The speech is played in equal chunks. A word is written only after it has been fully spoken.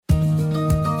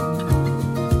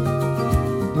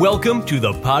Welcome to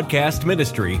the podcast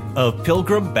ministry of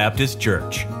Pilgrim Baptist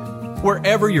Church.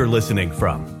 Wherever you're listening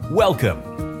from,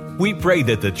 welcome. We pray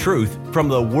that the truth from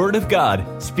the Word of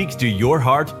God speaks to your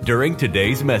heart during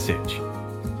today's message.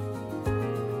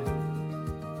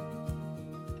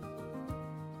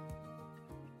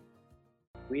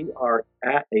 We are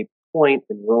at a point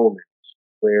in Romans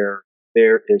where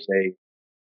there is a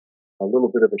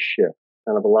little bit of a shift,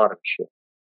 kind of a lot of a shift.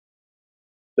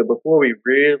 So before we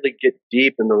really get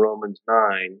deep into Romans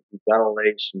 9, we've got to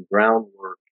lay some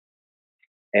groundwork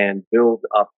and build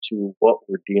up to what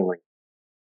we're dealing with.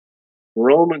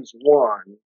 Romans 1,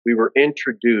 we were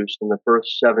introduced in the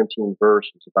first 17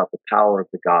 verses about the power of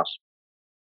the gospel.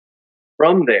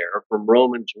 From there, from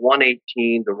Romans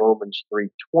 1:18 to Romans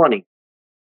 3:20,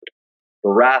 the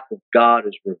wrath of God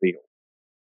is revealed.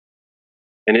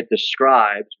 And it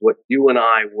describes what you and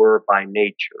I were by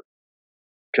nature,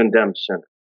 condemned sinners.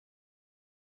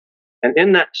 And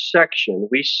in that section,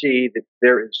 we see that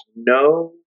there is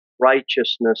no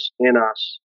righteousness in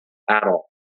us at all.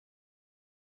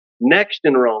 Next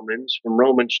in Romans, from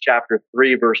Romans chapter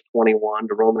 3, verse 21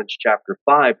 to Romans chapter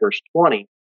 5, verse 20,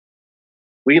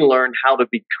 we learn how to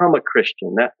become a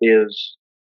Christian. That is,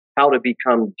 how to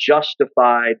become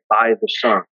justified by the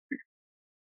Son.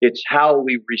 It's how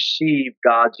we receive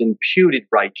God's imputed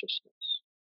righteousness.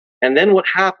 And then what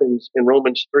happens in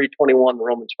Romans 3:21 to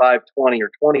Romans 5:20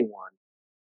 or 21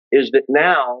 is that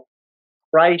now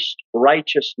Christ's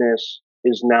righteousness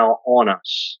is now on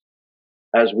us.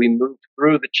 As we move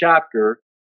through the chapter,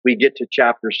 we get to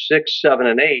chapters 6, 7,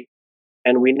 and 8,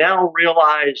 and we now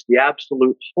realize the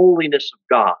absolute holiness of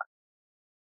God.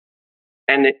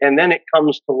 And then it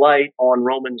comes to light on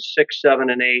Romans 6,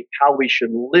 7, and 8, how we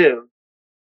should live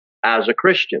as a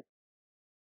Christian.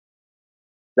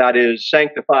 That is,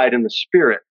 sanctified in the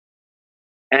Spirit.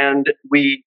 And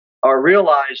we are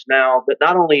realized now that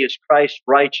not only is Christ's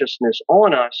righteousness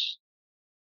on us,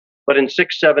 but in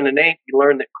 6, 7, and 8, we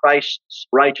learn that Christ's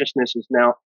righteousness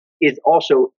is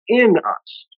also in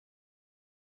us.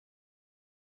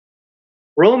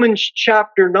 Romans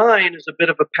chapter 9 is a bit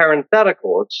of a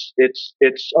parenthetical.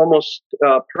 It's almost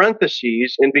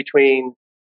parentheses in between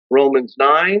Romans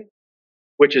 9,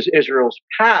 which is Israel's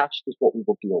past, is what we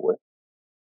will deal with.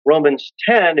 Romans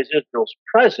 10 is Israel's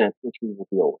present, which we will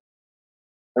deal with.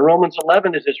 And Romans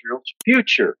 11 is Israel's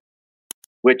future,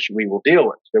 which we will deal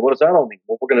with. So what does that all mean?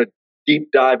 Well, we're going to deep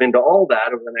dive into all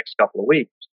that over the next couple of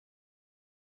weeks.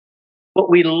 But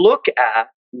we look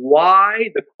at why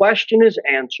the question is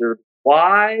answered.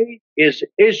 Why is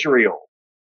Israel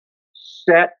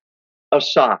set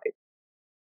aside?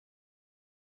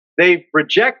 They've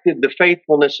rejected the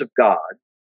faithfulness of God,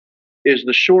 is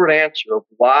the short answer of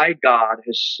why God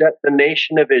has set the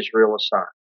nation of Israel aside.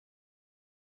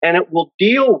 And it will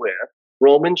deal with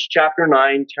Romans chapter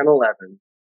 9, 10, 11,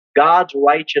 God's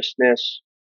righteousness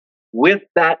with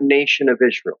that nation of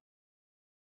Israel.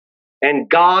 And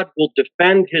God will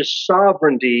defend his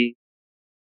sovereignty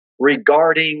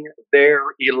regarding their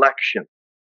election.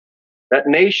 That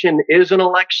nation is an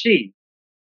elect seed,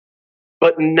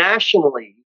 but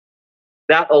nationally,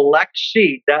 that elect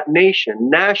seed, that nation,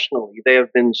 nationally, they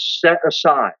have been set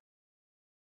aside.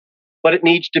 But it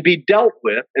needs to be dealt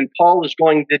with, and Paul is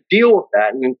going to deal with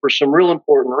that, and for some real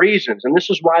important reasons. And this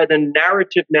is why the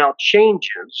narrative now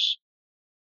changes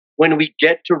when we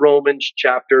get to Romans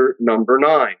chapter number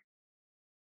 9.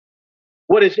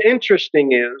 What is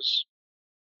interesting is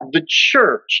the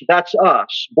church, that's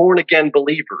us, born-again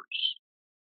believers.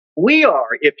 We are,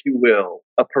 if you will,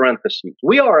 a parenthesis.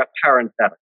 We are a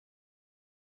parenthetical.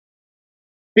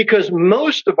 Because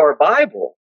most of our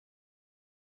Bible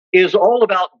is all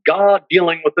about God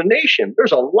dealing with the nation.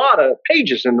 There's a lot of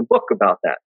pages in the book about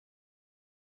that.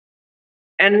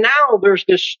 And now there's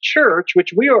this church,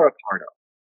 which we are a part of.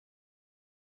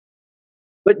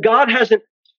 But God hasn't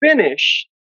finished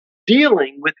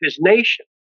dealing with his nation.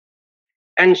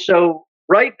 And so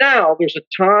right now, there's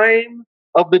a time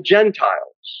of the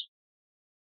Gentiles.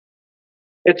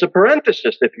 It's a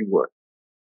parenthesis, if you would,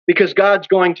 because God's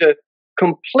going to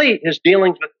complete his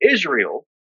dealings with Israel.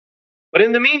 But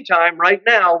in the meantime, right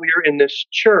now, we are in this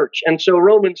church. And so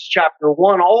Romans chapter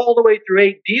 1 all the way through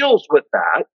 8 deals with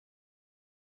that.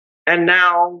 And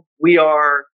now we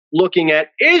are looking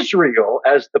at Israel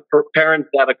as the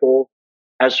parenthetical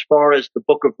as far as the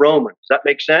book of Romans. Does that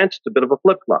make sense? It's a bit of a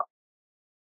flip-flop.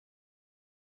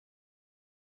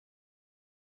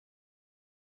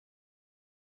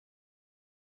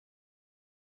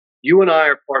 You and I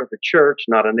are part of the church,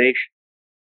 not a nation.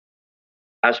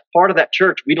 As part of that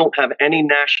church, we don't have any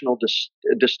national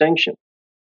distinction.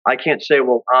 I can't say,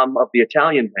 well, I'm of the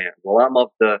Italian band, well, I'm of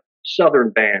the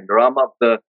Southern band, or I'm of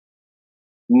the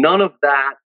None of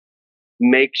that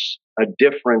makes a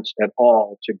difference at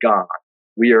all to God.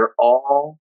 We are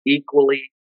all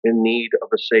equally in need of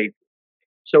a Savior.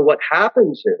 So what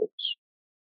happens is,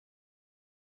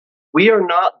 we are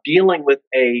not dealing with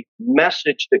a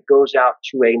message that goes out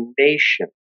to a nation.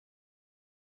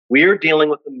 We are dealing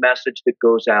with a message that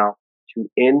goes out to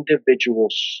individual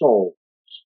souls.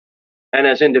 And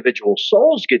as individual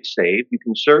souls get saved, you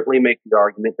can certainly make the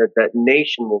argument that that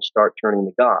nation will start turning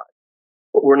to God.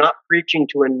 But we're not preaching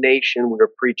to a nation, we are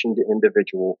preaching to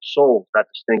individual souls. That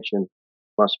distinction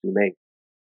must be made.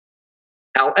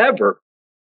 However,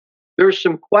 there's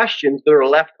some questions that are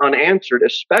left unanswered,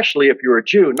 especially if you're a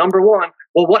Jew. Number one,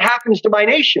 well, what happens to my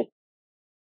nation?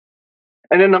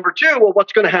 And then number two, well,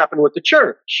 what's going to happen with the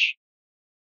church?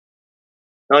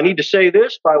 Now, I need to say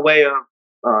this by way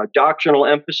of doctrinal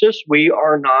emphasis. We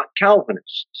are not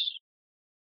Calvinists.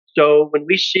 So when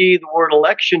we see the word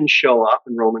election show up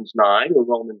in Romans 9 or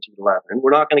Romans 11,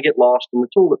 we're not going to get lost in the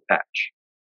tulip patch.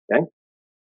 Okay?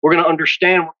 We're going to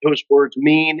understand what those words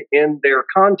mean in their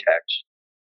context.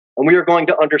 And we are going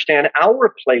to understand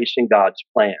our place in God's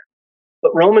plan.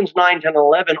 But Romans 9, 10, and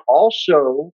 11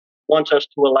 also wants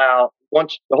the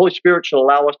Holy Spirit should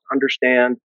allow us to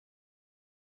understand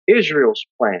Israel's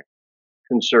plan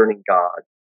concerning God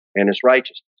and his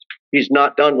righteousness. He's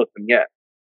not done with them yet.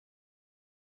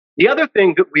 The other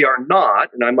thing that we are not,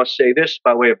 and I must say this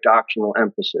by way of doctrinal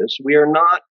emphasis, we are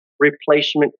not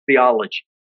replacement theology.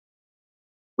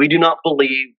 We do not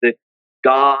believe that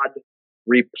God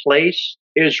replaced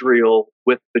Israel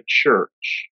with the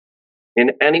church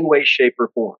in any way, shape, or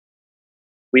form.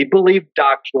 We believe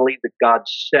doctrinally that God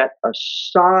set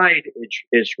aside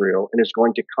Israel and is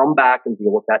going to come back and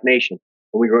deal with that nation.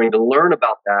 And we're going to learn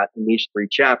about that in these 3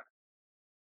 chapters.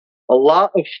 A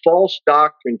lot of false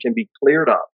doctrine can be cleared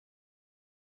up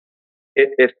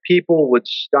if people would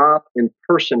stop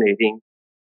impersonating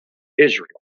Israel.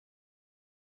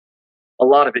 A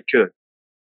lot of it could.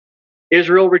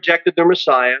 Israel rejected their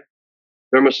Messiah.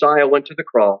 Their Messiah went to the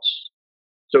cross.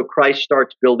 So Christ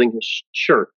starts building his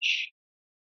church.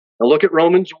 Now look at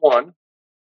Romans 1.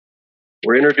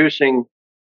 We're introducing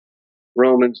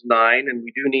Romans 9, and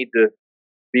we do need to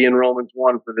be in Romans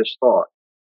 1 for this thought.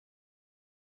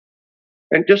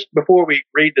 And just before we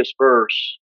read this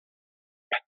verse,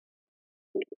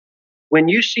 when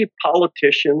you see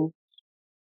politicians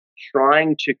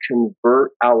trying to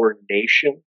convert our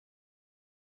nation,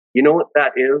 you know what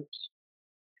that is?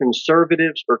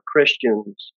 Conservatives or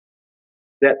Christians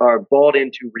that are bought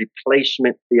into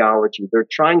replacement theology. They're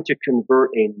trying to convert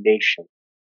a nation.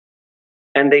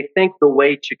 And they think the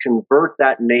way to convert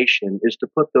that nation is to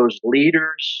put those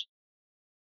leaders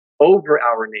over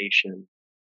our nation,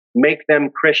 make them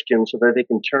Christians so that they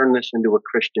can turn this into a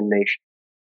Christian nation.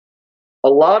 A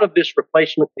lot of this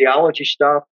replacement theology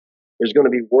stuff is going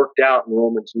to be worked out in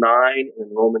Romans 9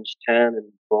 and Romans 10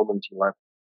 and Romans 11.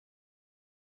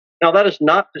 Now, that is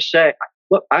not to say,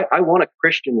 look, I want a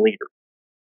Christian leader.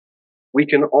 We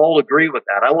can all agree with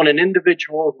that. I want an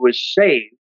individual who is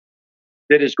saved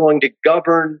that is going to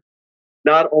govern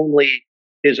not only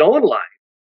his own life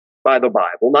by the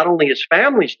Bible, not only his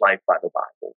family's life by the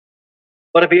Bible,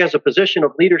 but if he has a position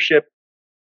of leadership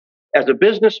as a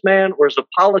businessman or as a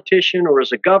politician or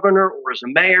as a governor or as a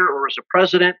mayor or as a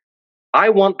president, I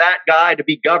want that guy to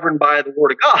be governed by the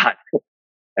Word of God.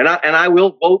 And I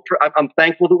will vote for, I'm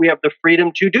thankful that we have the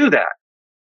freedom to do that.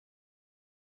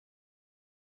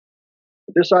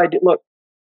 But this idea, look,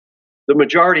 the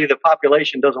majority of the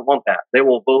population doesn't want that. They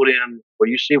will vote in, well,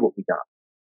 you see what we got.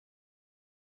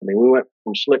 I mean, we went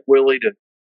from Slick Willie to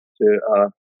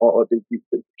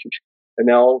and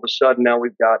now all of a sudden, now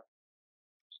we've got,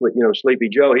 Sleepy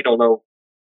Joe. He don't know.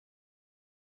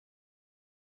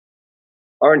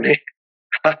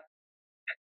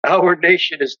 Our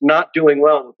nation is not doing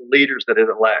well with the leaders that it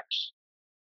elects.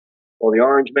 Well, the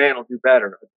orange man will do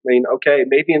better. I mean, okay,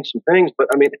 maybe in some things, but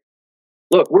I mean,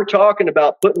 look, we're talking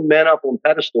about putting men up on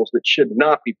pedestals that should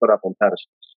not be put up on pedestals.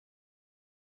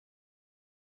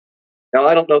 Now,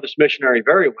 I don't know this missionary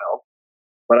very well,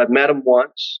 but I've met him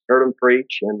once, heard him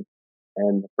preach,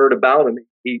 and heard about him.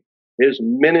 His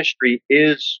ministry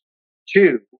is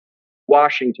to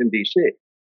Washington, D.C.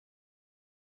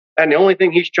 And the only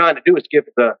thing he's trying to do is give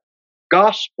the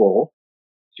gospel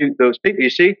to those people. You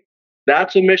see,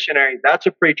 that's a missionary. That's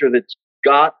a preacher that's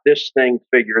got this thing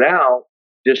figured out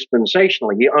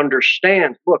dispensationally. He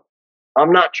understands, look,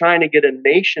 I'm not trying to get a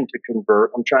nation to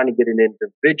convert. I'm trying to get an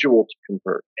individual to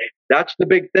convert. That's the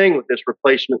big thing with this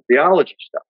replacement theology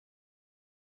stuff.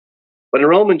 But in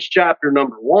Romans chapter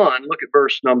number 1, look at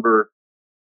verse number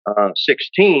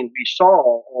 16, we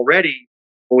saw already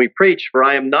when we preach, for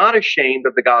I am not ashamed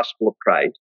of the gospel of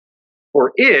Christ,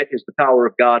 for it is the power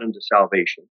of God unto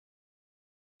salvation.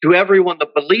 To everyone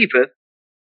that believeth,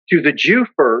 to the Jew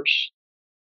first,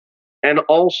 and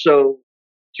also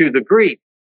to the Greek.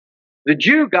 The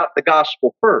Jew got the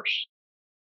gospel first,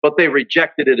 but they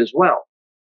rejected it as well.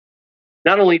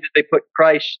 Not only did they put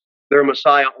Christ, their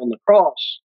Messiah, on the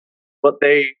cross, but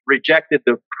they rejected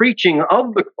the preaching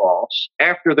of the cross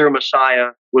after their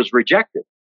Messiah was rejected.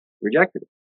 Rejected it.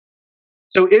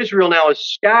 So Israel now is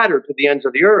scattered to the ends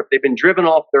of the earth. They've been driven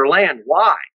off their land.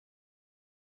 Why?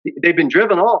 They've been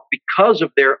driven off because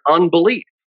of their unbelief.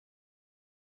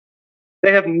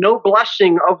 They have no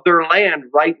blessing of their land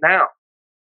right now.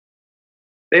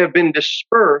 They have been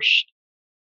dispersed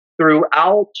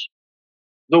throughout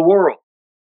the world.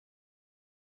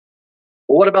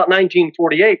 Well, what about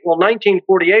 1948? Well,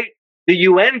 1948, the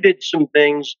UN did some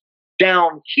things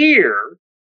down here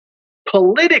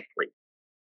politically.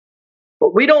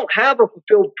 But we don't have a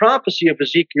fulfilled prophecy of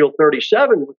Ezekiel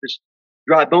 37 with this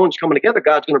dry bones coming together.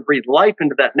 God's going to breathe life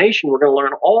into that nation. We're going to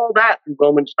learn all that through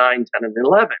Romans 9, 10, and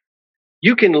 11.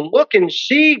 You can look and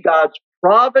see God's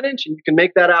providence and you can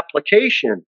make that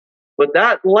application. But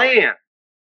that land,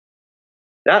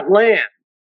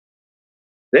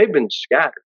 they've been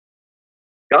scattered.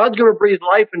 God's going to breathe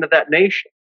life into that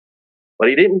nation. But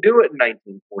he didn't do it in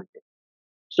 1948.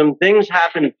 Some things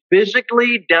happened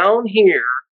physically down here,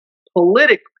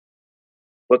 politically.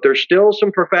 But there's still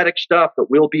some prophetic stuff that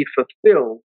will be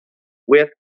fulfilled with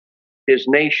his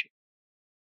nation.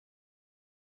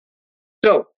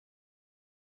 So,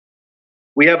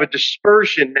 we have a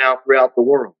dispersion now throughout the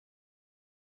world.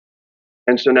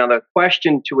 And so now the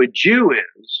question to a Jew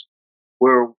is,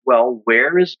 where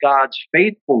is God's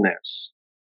faithfulness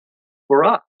for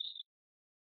us?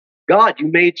 God, you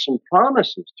made some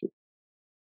promises to us.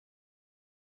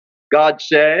 God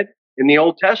said in the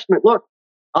Old Testament, look,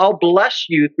 I'll bless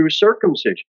you through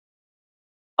circumcision.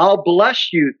 I'll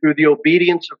bless you through the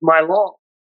obedience of my law.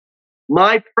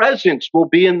 My presence will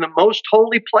be in the most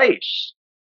holy place.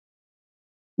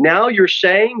 Now you're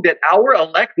saying that our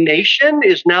elect nation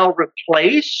is now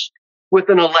replaced with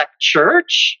an elect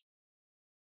church?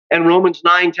 And Romans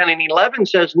 9, 10, and 11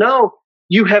 says, no,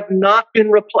 you have not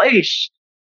been replaced.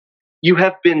 You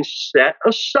have been set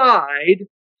aside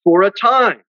for a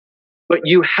time, but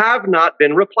you have not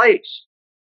been replaced.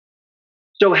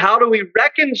 So how do we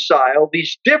reconcile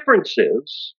these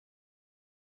differences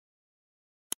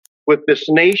with this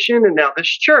nation and now this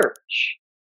church?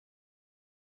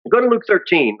 Go to Luke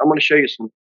 13. I'm going to show you some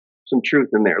truth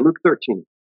in there. Luke 13.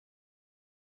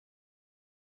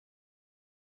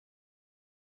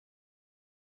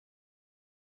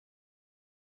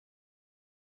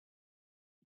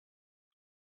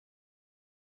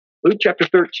 Luke chapter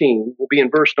 13 will be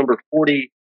in verse number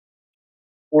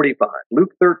 45.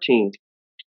 Luke 13,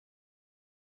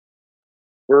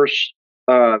 verse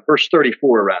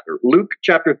 34, rather. Luke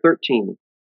chapter 13,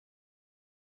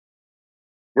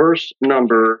 verse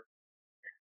number,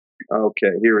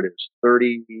 here it is,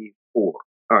 34.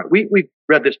 All right, we've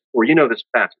read this before. You know this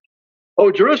passage.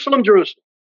 Oh, Jerusalem, Jerusalem,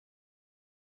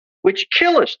 which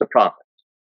killest the prophets,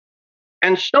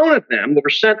 and stoneth them that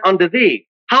were sent unto thee.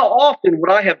 How often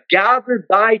would I have gathered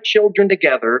thy children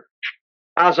together,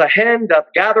 as a hen doth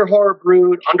gather her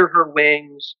brood under her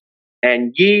wings,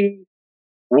 and ye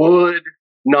would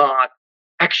not!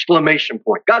 Exclamation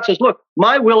point. God says, look,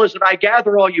 my will is that I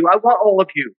gather all you. I want all of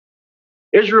you.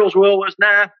 Israel's will was,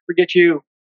 nah, forget you.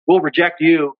 We'll reject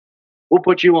you. We'll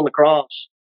put you on the cross.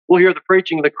 We'll hear the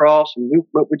preaching of the cross, and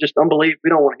we just unbelieve. We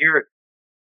don't want to hear it.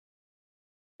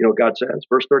 You know what God says?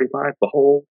 Verse 35,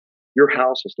 behold, your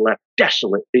house is left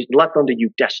desolate, is left unto you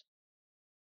desolate.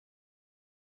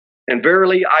 And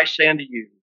verily I say unto you,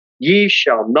 ye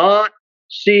shall not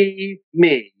see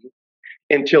me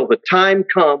until the time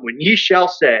come when ye shall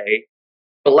say,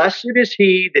 blessed is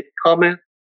he that cometh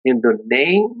in the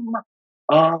name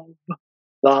of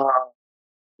the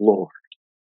Lord.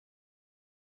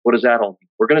 What does that all mean?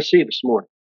 We're going to see this morning.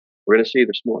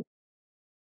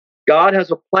 God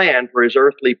has a plan for his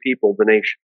earthly people, the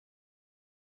nation.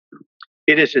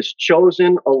 It is his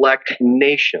chosen elect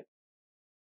nation.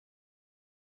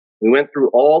 We went through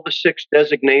all the 6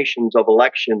 designations of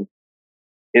election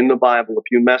in the Bible a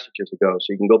few messages ago, so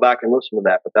you can go back and listen to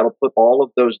that, but that'll put all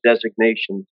of those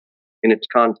designations in its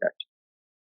context.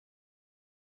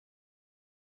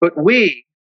 But we,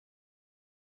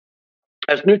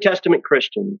 as New Testament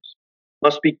Christians,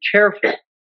 must be careful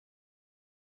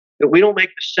that we don't make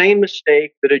the same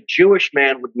mistake that a Jewish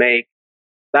man would make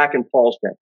back in Paul's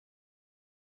day.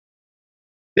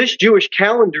 This Jewish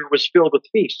calendar was filled with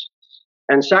feasts.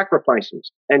 and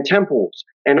sacrifices and temples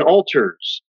and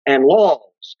altars and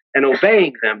laws and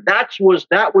obeying them. That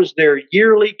was their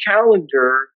yearly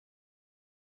calendar.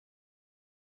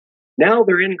 Now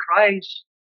they're in Christ,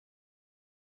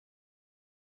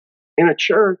 in a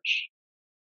church,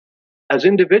 as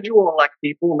individual elect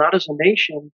people, not as a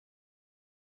nation.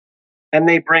 And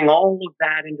they bring all of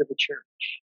that into the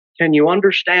church. Can you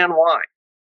understand why?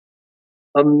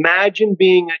 Imagine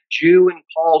being a Jew in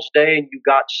Paul's day and you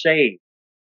got saved.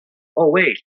 Oh,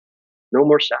 wait, no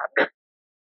more Sabbath.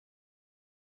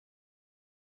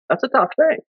 That's a tough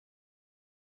thing.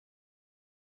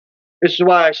 This is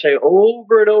why I say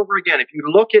over and over again, if you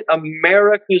look at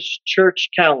America's church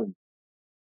calendar,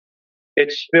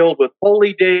 it's filled with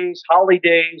holy days,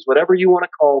 holidays, whatever you want to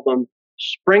call them,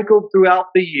 sprinkled throughout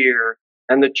the year,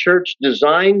 and the church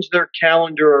designs their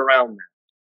calendar around that.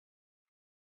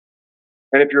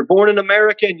 And if you're born in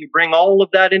America and you bring all of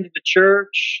that into the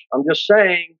church, I'm just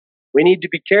saying, we need to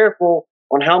be careful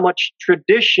on how much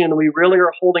tradition we really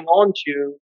are holding on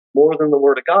to more than the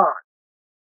Word of God.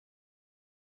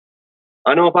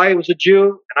 I know if I was a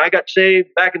Jew and I got saved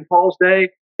back in Paul's day,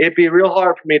 it'd be real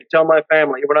hard for me to tell my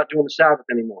family, we're not doing the Sabbath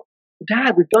anymore.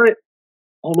 Dad, we've done it.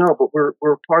 Oh no, but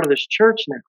we're part of this church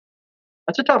now.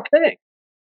 That's a tough thing.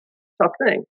 Tough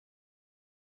thing.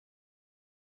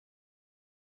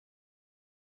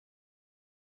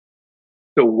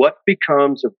 So what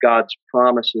becomes of God's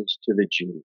promises to the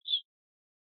Jews?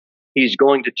 He's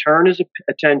going to turn his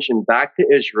attention back to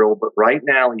Israel, but right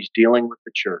now he's dealing with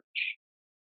the church.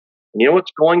 And you know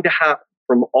what's going to happen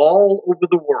from all over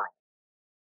the world?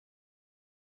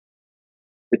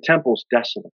 The temple's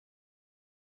desolate.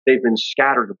 They've been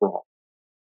scattered abroad.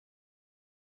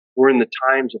 We're in the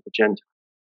times of the Gentiles.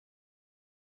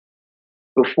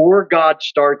 Before God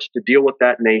starts to deal with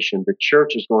that nation, the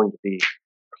church is going to be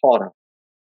caught up.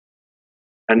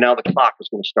 And now the clock is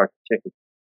going to start to tick.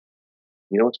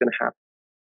 You know what's going to happen?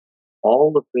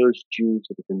 All of those Jews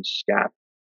that have been scattered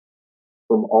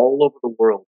from all over the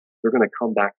world, they're going to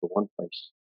come back to one place.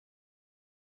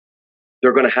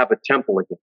 They're going to have a temple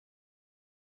again.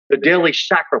 The daily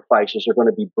sacrifices are going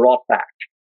to be brought back.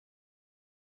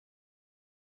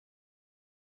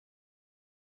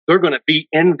 They're going to be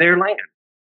in their land.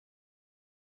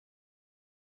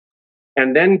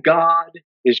 And then God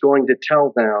is going to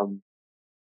tell them,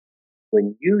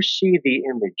 when you see the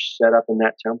image set up in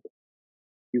that temple,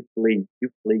 you flee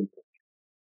your temple,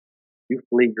 you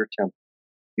flee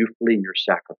your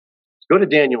sacrifice. Let's go to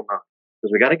Daniel 9,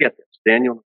 because we got to get this.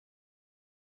 Daniel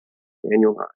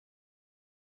 9.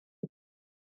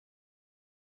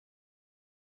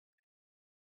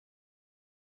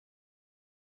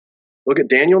 Look at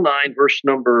Daniel 9, verse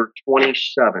number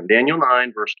 27. Daniel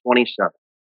 9, verse 27.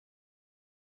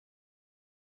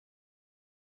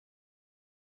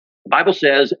 The Bible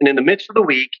says, and in the midst of the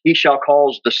week, he shall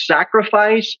cause the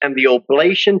sacrifice and the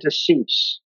oblation to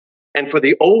cease. And for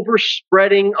the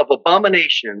overspreading of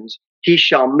abominations, he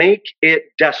shall make it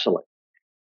desolate.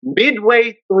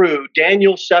 Midway through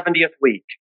Daniel's 70th week,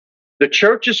 the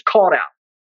church is caught out.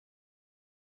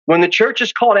 When the church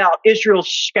is caught out, Israel's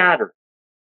scattered.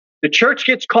 The church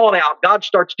gets called out. God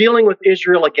starts dealing with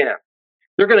Israel again.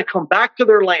 They're going to come back to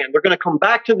their land. They're going to come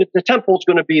back to the temple's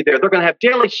going to be there. They're going to have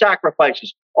daily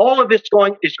sacrifices. All of this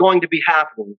is going to be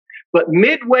happening. But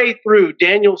midway through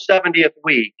Daniel's 70th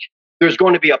week, there's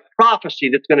going to be a prophecy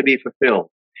that's going to be fulfilled.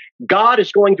 God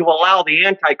is going to allow the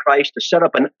Antichrist to set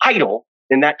up an idol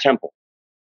in that temple.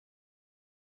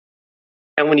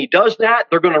 And when he does that,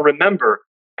 they're going to remember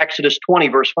Exodus 20,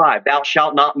 verse 5, thou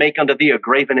shalt not make unto thee a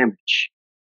graven image.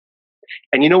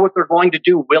 And you know what they're going to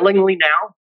do willingly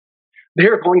now?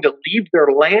 They're going to leave their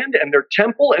land and their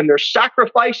temple and their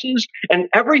sacrifices and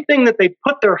everything that they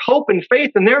put their hope and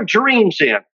faith and their dreams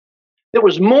in. That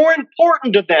was more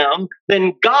important to them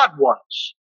than God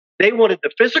was. They wanted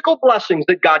the physical blessings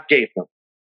that God gave them.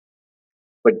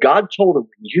 But God told them,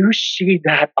 when you see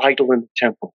that idol in the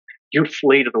temple, you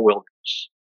flee to the wilderness.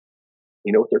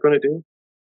 You know what they're going to do?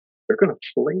 They're going to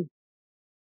flee.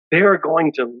 They are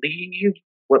going to leave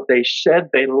what they said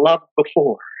they loved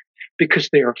before, because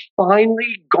they are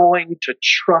finally going to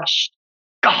trust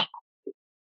God.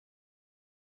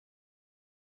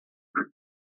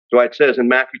 So it says in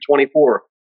Matthew 24,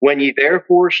 when ye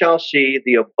therefore shall see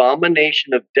the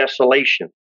abomination of desolation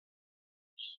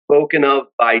spoken of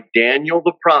by Daniel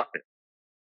the prophet.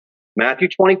 Matthew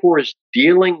 24 is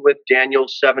dealing with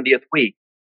Daniel's 70th week.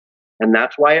 And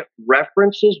that's why it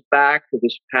references back to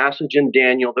this passage in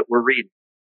Daniel that we're reading.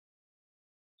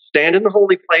 Stand in the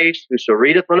holy place, whoso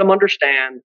readeth, let him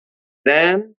understand.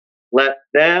 Then let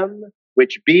them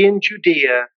which be in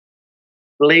Judea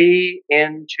flee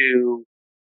into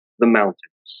the mountains.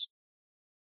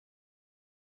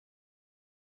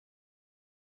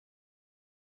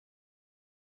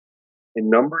 In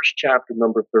Numbers chapter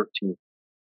number 13,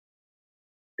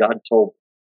 God told them,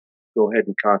 go ahead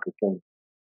and conquer Canaan.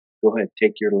 Go ahead,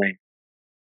 take your land.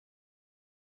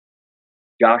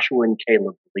 Joshua and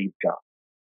Caleb believed God.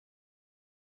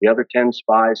 The other 10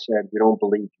 spies said, we don't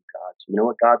believe you, God. So you know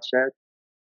what God said?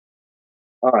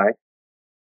 All right,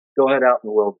 go ahead out in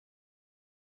the wilderness.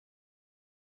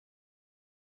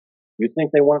 You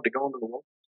think they wanted to go into the wilderness?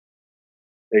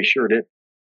 They sure did.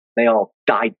 They all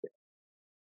died there.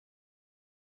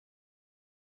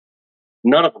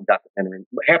 None of them got to enter in.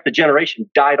 Half the generation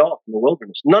died off in the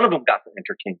wilderness. None of them got to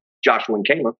enter Canaan. Joshua and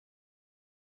Caleb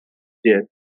did.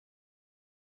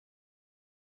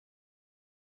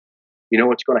 You know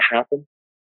what's going to happen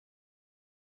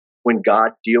when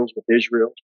God deals with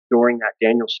Israel during that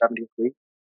Daniel 70th week?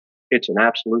 It's an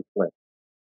absolute flip.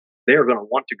 They are going to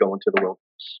want to go into the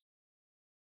wilderness.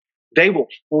 They will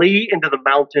flee into the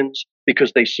mountains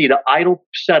because they see the idol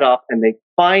set up and they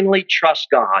finally trust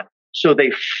God. So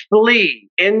they flee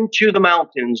into the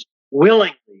mountains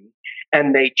willingly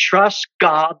and they trust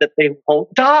God that they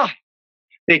won't die.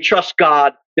 They trust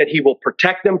God that He will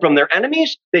protect them from their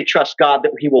enemies. They trust God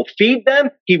that He will feed them.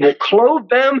 He will clothe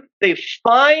them. They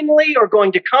finally are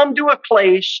going to come to a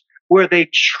place where they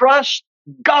trust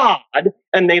God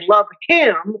and they love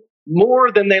Him more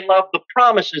than they love the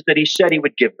promises that He said He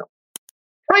would give them.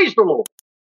 Praise the Lord.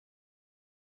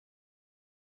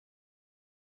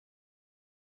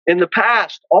 In the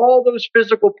past, all those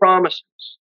physical promises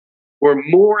were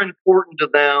more important to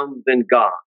them than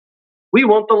God. We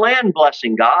want the land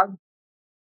blessing, God.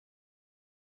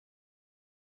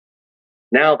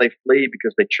 Now they flee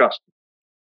because they trust Him.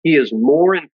 He is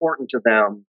more important to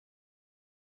them.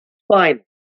 Finally,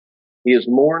 He is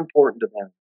more important to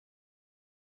them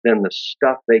than the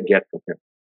stuff they get from Him.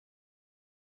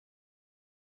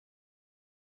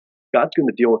 God's going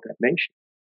to deal with that nation.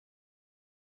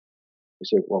 You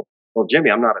say, well,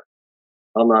 Jimmy, I'm not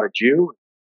a Jew.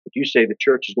 If you say the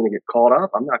church is going to get caught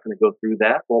up, I'm not going to go through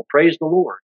that. Well, praise the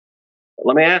Lord. But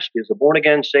let me ask you, as a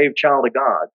born-again, saved child of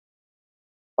God,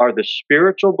 are the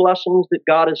spiritual blessings that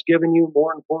God has given you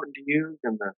more important to you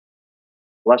than the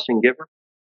blessing giver?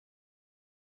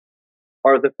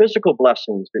 Are the physical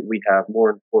blessings that we have more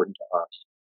important to us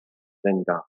than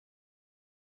God?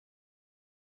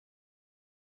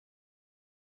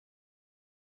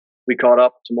 We caught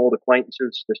up with some old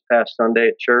acquaintances this past Sunday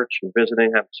at church and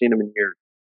visiting. Haven't seen them in years.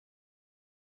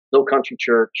 Little country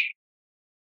church.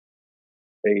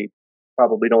 They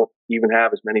probably don't even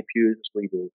have as many pews as we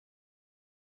do.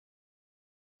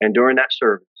 And during that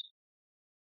service,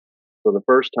 for the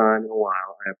first time in a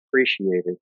while, I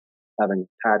appreciated having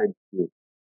a padded pew.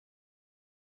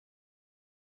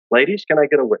 Ladies, can I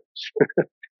get a witness?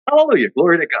 Hallelujah.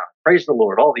 Glory to God. Praise the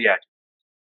Lord. All the adjectives.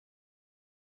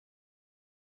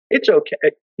 It's okay.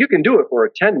 You can do it for a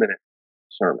 10-minute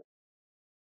sermon.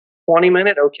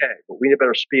 20-minute, okay. But we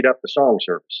better speed up the song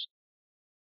service.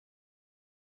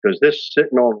 Because this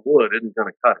sitting on wood isn't going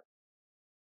to cut it.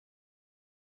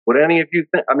 Would any of you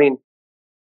think? I mean,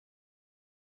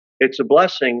 it's a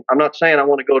blessing. I'm not saying I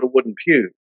want to go to wooden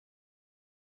pews.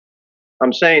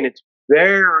 I'm saying it's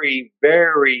very,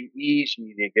 very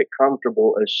easy to get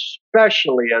comfortable,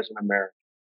 especially as an American.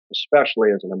 Especially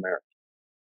as an American.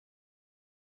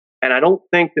 And I don't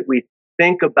think that we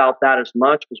think about that as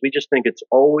much because we just think it's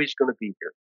always going to be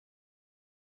here.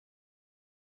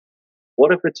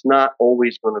 What if it's not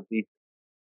always going to be here?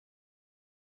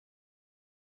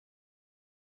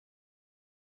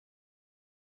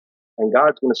 And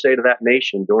God's going to say to that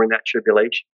nation during that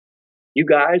tribulation, you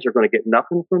guys are going to get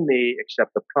nothing from me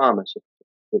except the promise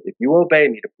that if you obey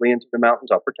me to flee into the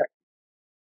mountains, I'll protect you.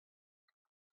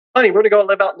 Honey, we're going to go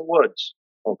live out in the woods.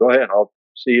 Oh, go ahead. I'll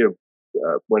see you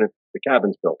when the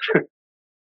cabin's built.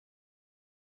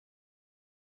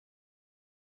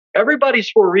 Everybody's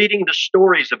for reading the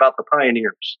stories about the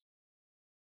pioneers.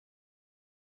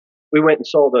 We went and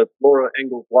saw the Laura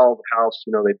Ingalls Wilder house.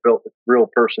 You know, they built, a real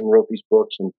person wrote these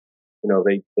books, and you know,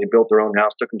 they built their own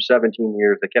house. Took them 17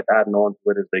 years. They kept adding on to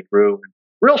it as they grew. And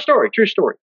real story, true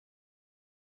story.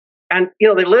 And you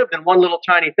know, they lived in one little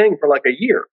tiny thing for like a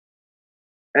year,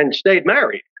 and stayed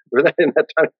married for that in that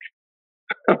time.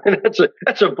 I mean,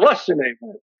 that's a blessing,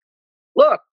 amen.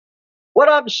 Look, what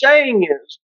I'm saying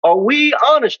is, are we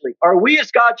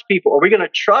as God's people, are we going to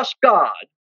trust God,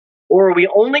 or are we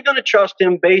only going to trust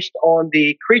Him based on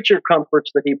the creature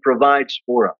comforts that He provides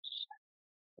for us?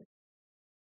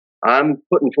 I'm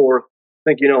putting forth, I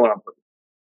think you know what I'm putting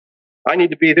forth. I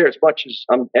need to be there as much as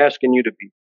I'm asking you to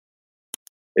be.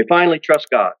 They finally trust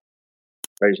God.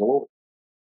 Praise the Lord.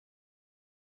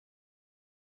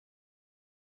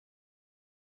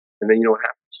 And then you know what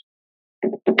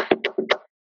happens?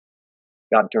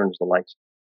 God turns the lights.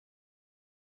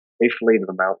 They flee to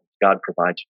the mountains. God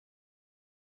provides.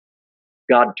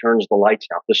 God turns the lights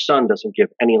out. The sun doesn't give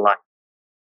any light.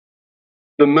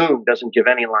 The moon doesn't give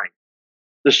any light.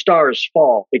 The stars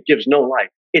fall. It gives no light.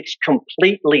 It's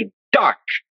completely dark.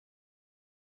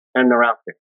 And they're out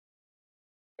there.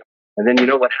 And then you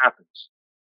know what happens?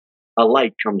 A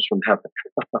light comes from heaven.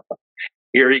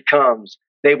 Here he comes.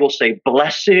 They will say,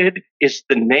 "Blessed is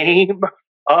the name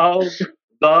of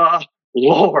the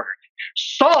Lord."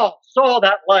 Saul saw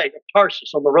that light of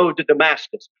Tarsus on the road to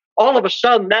Damascus. All of a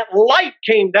sudden, that light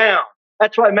came down.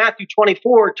 That's why Matthew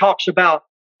 24 talks about,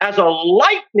 as a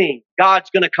lightning, God's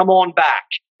going to come on back.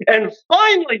 And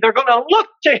finally, they're going to look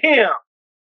to him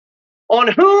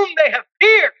on whom they have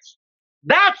pierced.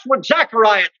 That's what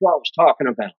Zechariah 12 is talking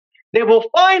about. They will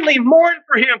finally mourn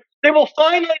for him. They will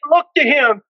finally look to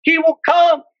him. He will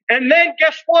come. And then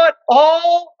guess what?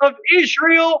 All of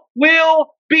Israel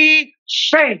will be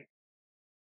saved.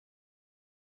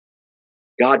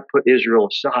 God put Israel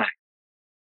aside.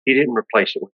 He didn't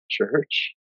replace it with the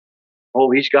church. Oh,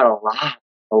 he's got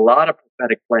a lot of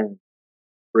prophetic plans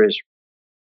for Israel.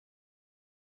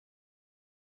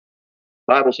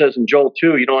 The Bible says in Joel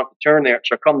 2, you don't have to turn there, it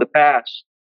shall come to pass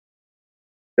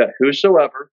that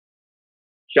whosoever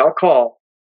shall call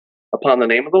upon the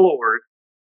name of the Lord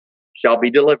shall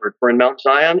be delivered. For in Mount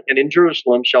Zion and in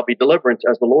Jerusalem shall be deliverance,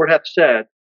 as the Lord hath said,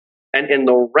 and in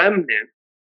the remnant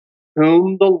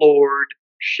whom the Lord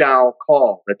shall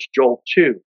call. That's Joel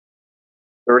 2,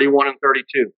 31 and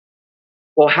 32.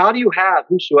 Well, how do you have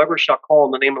whosoever shall call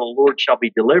on the name of the Lord shall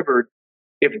be delivered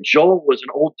if Joel was an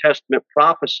Old Testament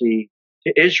prophecy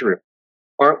to Israel?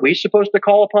 Aren't we supposed to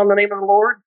call upon the name of the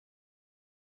Lord?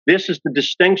 This is the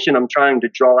distinction I'm trying to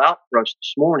draw out for us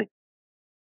this morning.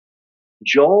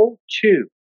 Joel 2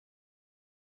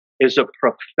 is a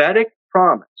prophetic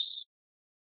promise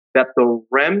that the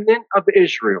remnant of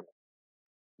Israel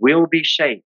will be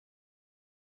saved.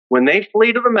 When they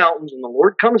flee to the mountains and the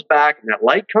Lord comes back and that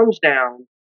light comes down,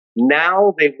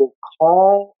 now they will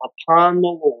call upon the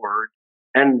Lord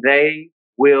and they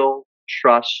will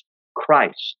trust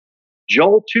Christ.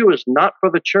 Joel 2 is not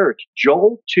for the church.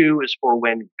 Joel 2 is for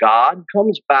when God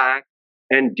comes back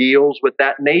and deals with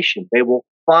that nation. They will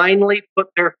finally put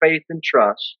their faith and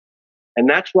trust. And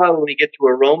that's why when we get to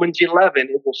a Romans 11,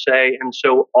 it will say, and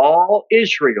so all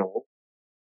Israel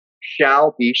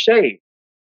shall be saved.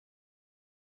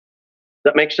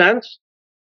 Does that make sense?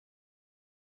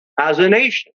 As a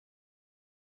nation.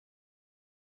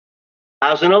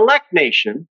 As an elect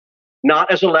nation,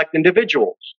 not as elect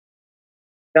individuals.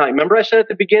 Now, remember I said at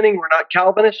the beginning, we're not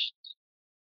Calvinists?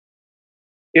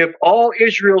 If all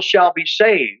Israel shall be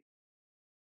saved,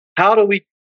 how do we,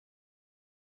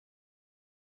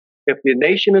 if the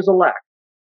nation is elect,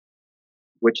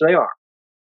 which they are,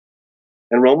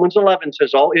 and Romans 11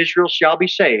 says all Israel shall be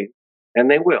saved, and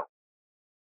they will.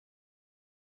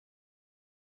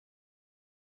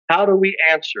 How do we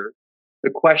answer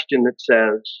the question that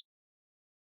says,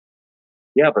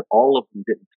 yeah, but all of them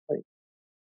didn't flee?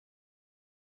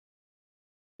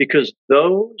 Because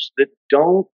those that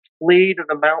don't flee to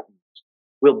the mountains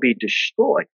will be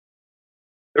destroyed.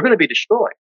 They're going to be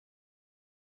destroyed.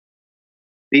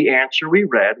 The answer we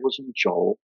read was in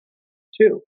Joel 2.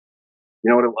 You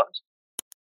know what it was?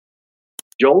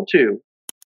 Joel 2,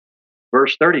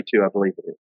 verse 32, I believe it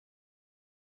is.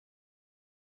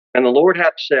 And the Lord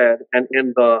hath said, and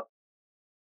in the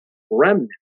remnant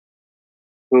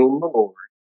whom the Lord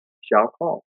shall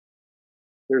call.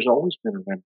 There's always been a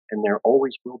remnant, and there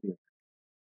always will be a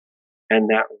remnant. And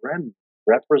that remnant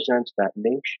represents that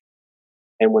nation.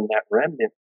 And when that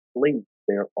remnant flees,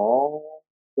 they're all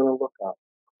going to look up,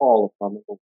 call upon the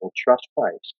Lord, they'll trust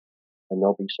Christ, and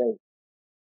they'll be saved.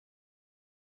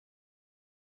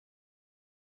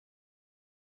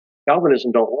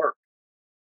 Calvinism don't work.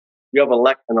 You have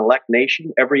an elect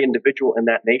nation. Every individual in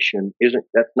that nation it's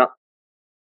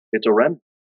a remnant.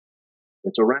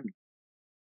 It's a remnant.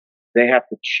 They have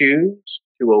to choose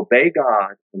to obey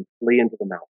God and flee into the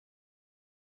mountains.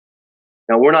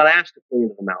 Now, we're not asked to flee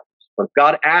into the mountains, but if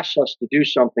God asks us to do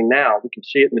something now, we can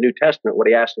see it in the New Testament, what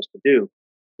he asks us to do.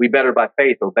 We better by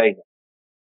faith obey him.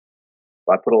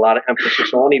 So I put a lot of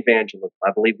emphasis on evangelism.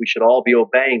 I believe we should all be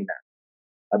obeying that.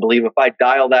 I believe if I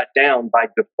dial that down by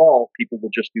default, people will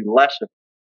just do less of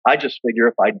it. I just figure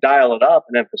if I dial it up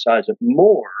and emphasize it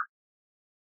more,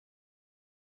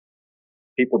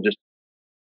 people just,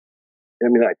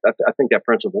 I think that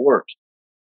principle works.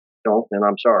 Don't, and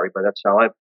I'm sorry, but that's how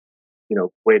I've,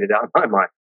 weighed it out in my mind.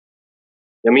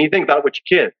 I mean, you think about it with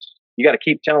your kids. You got to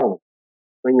keep telling them,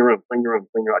 clean your room, clean your room,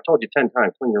 clean your room. I told you 10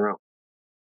 times, clean your room.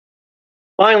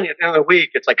 Finally, at the end of the week,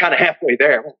 it's like kind of halfway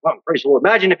there. Oh, praise the Lord.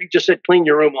 Imagine if you just said clean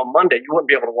your room on Monday, you wouldn't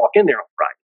be able to walk in there on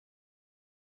Friday.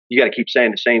 You got to keep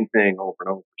saying the same thing over and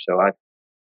over. So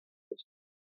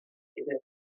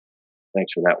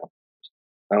thanks for that one.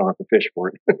 I don't have to fish for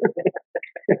it.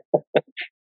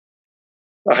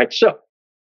 All right, so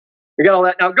we got all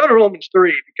that. Now go to Romans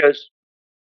 3 because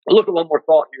we'll look at one more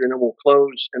thought here and then we'll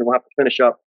close and we'll have to finish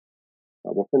up.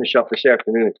 We'll finish up this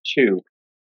afternoon at 2.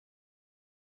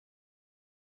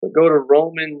 But go to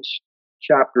Romans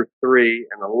chapter 3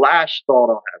 and the last thought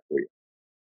I'll have for you.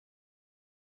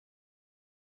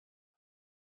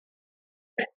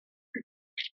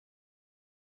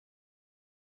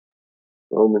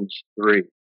 Romans 3.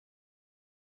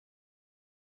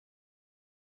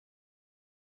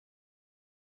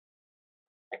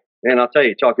 And I'll tell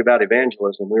you, talk about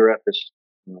evangelism. We were at this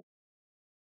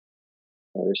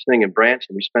thing in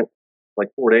Branson. We spent like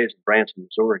 4 days in Branson,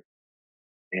 Missouri.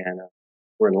 And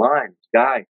we're in line. This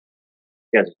guy,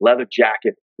 he has a leather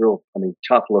jacket,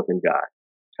 tough looking guy.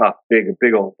 Tough,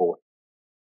 big old boy.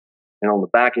 And on the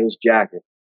back of his jacket,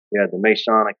 he had the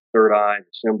Masonic third eye,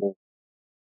 the symbol.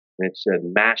 And it said,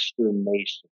 Master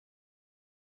Mason.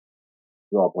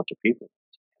 Draw a bunch of people.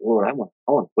 Lord, I want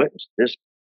to witness this.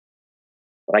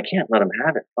 But I can't let him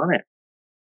have it. Fine.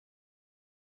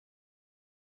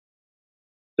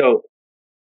 So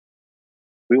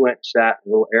we went and sat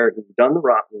in a little area. We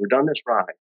were done this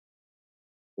ride.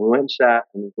 We went and sat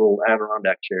in these little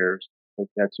Adirondack chairs. We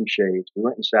had some shades. We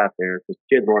went and sat there because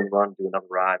the kid wanted to run and do another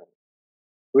ride.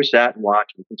 We sat and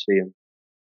watched. We could see him.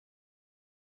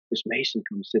 This Mason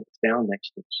comes and sits down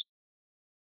next to us.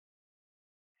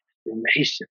 The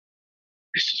Mason.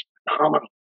 This is phenomenal.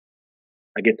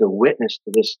 I get to witness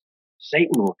to this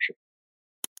Satan worship.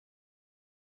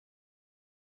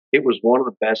 It was one of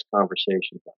the best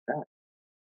conversations I've had.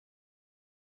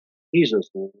 He's as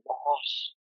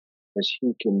lost as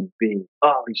he can be.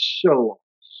 Oh, he's so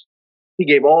lost. He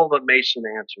gave all the Mason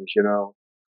answers,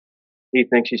 He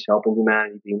thinks he's helping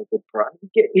humanity, being a good person.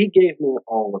 He gave me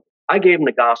all of it. I gave him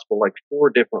the gospel like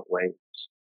 4 different ways.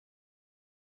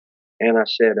 And I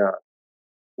said,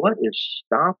 what is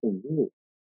stopping you?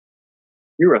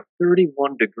 You're a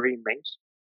 31-degree Mason.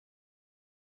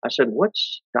 I said,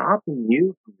 what's stopping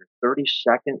you from your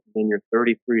 32nd and your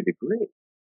 33 degree?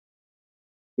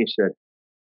 He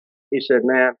said,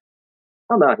 man,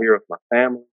 I'm out here with my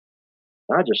family.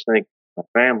 I just think my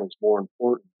family's more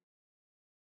important.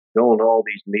 Going to all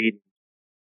these meetings,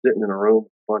 sitting in a room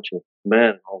with a bunch of men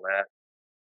and all that.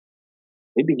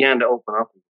 He began to open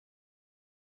up.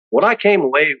 What I came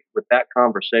away with that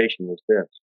conversation was this.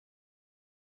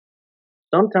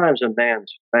 Sometimes a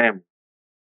man's family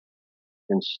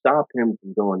can stop him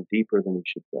from going deeper than he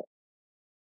should go.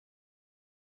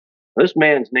 This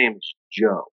man's name is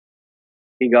Joe.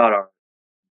 He got a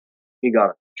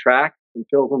tract from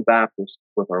Pilgrim Baptist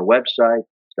with our website.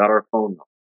 He's got our phone number.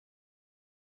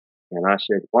 And I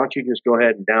said, why don't you just go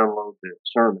ahead and download the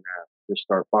sermon app? Just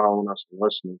start following us and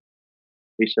listening.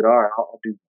 He said, all right, I'll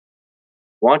do that.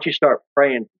 Why don't you start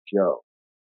praying for Joe?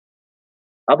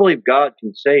 I believe God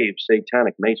can save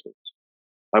satanic Masons.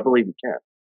 I believe he can.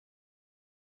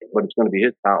 But it's going to be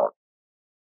his power.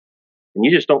 And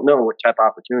you just don't know what type of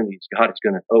opportunities God is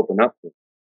going to open up for you.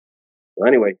 So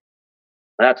anyway,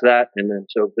 that's that. And then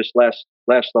so this last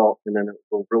thought, and then it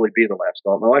will really be the last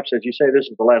thought. My wife says, you say this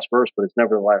is the last verse, but it's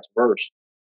never the last verse.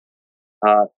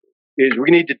 Is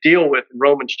we need to deal with in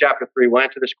Romans chapter 3. We'll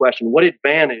answer this question. What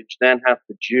advantage then hath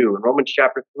the Jew? In Romans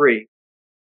chapter 3,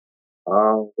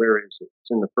 where is it?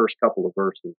 It's in the first couple of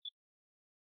verses.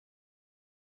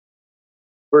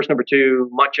 Verse number 2,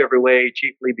 much every way,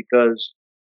 chiefly because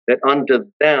that unto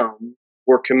them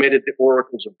were committed the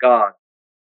oracles of God.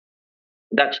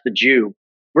 That's the Jew.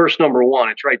 Verse number 1,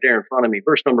 it's right there in front of me.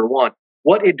 Verse number 1,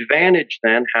 what advantage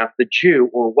then hath the Jew,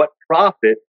 or what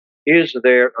profit is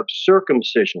there of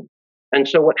circumcision? And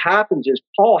so what happens is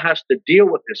Paul has to deal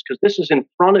with this because this is in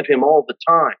front of him all the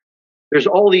time. There's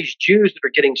all these Jews that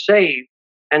are getting saved.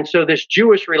 And so this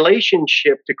Jewish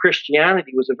relationship to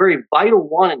Christianity was a very vital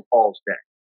one in Paul's day.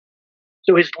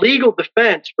 So his legal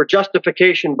defense for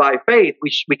justification by faith,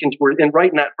 we're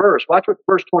right in that verse. Watch what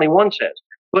verse 21 says.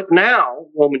 But now,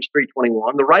 Romans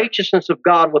 3:21, the righteousness of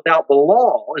God without the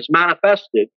law is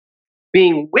manifested,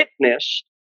 being witnessed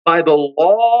by the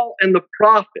law and the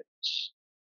prophets.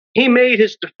 He made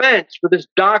his defense for this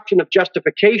doctrine of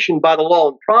justification by the law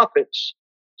and prophets.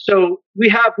 So we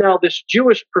have now this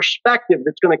Jewish perspective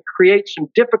that's going to create some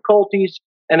difficulties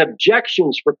and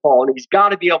objections for Paul, and he's got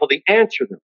to be able to answer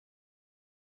them.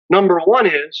 Number one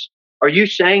is, are you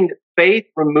saying that faith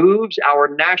removes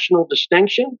our national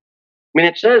distinction? I mean,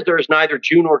 it says there is neither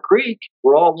Jew nor Greek.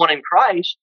 We're all one in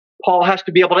Christ. Paul has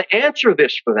to be able to answer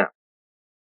this for them.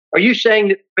 Are you saying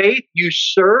that faith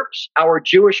usurps our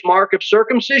Jewish mark of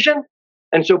circumcision?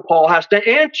 And so Paul has to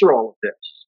answer all of this.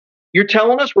 You're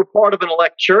telling us we're part of an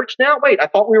elect church now? Wait, I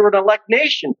thought we were an elect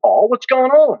nation, Paul. What's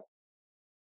going on?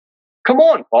 Come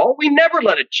on, Paul. We never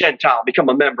let a Gentile become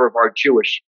a member of our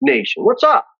Jewish nation. What's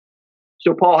up?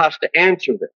 So Paul has to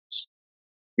answer this.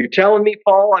 You're telling me,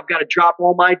 Paul, I've got to drop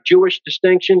all my Jewish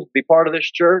distinctions to be part of this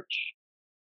church?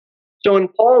 So in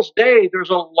Paul's day,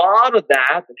 there's a lot of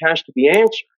that has to be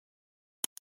answered.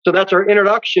 So that's our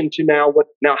introduction to now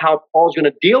how Paul's going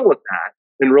to deal with that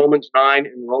in Romans 9,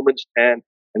 in Romans 10,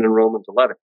 and in Romans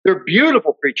 11. They're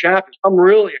beautiful 3 chapters. I'm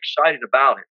really excited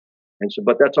about it. And so,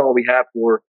 but that's all we have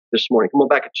for this morning. Come on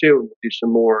back at 2 and we'll do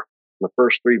some more in the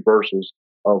first 3 verses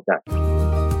of that.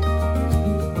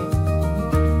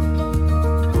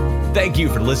 Thank you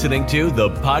for listening to the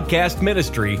podcast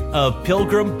ministry of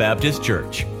Pilgrim Baptist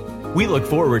Church. We look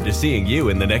forward to seeing you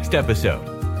in the next episode.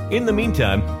 In the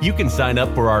meantime, you can sign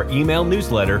up for our email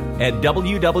newsletter at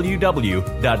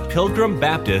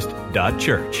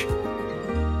www.pilgrimbaptist.church.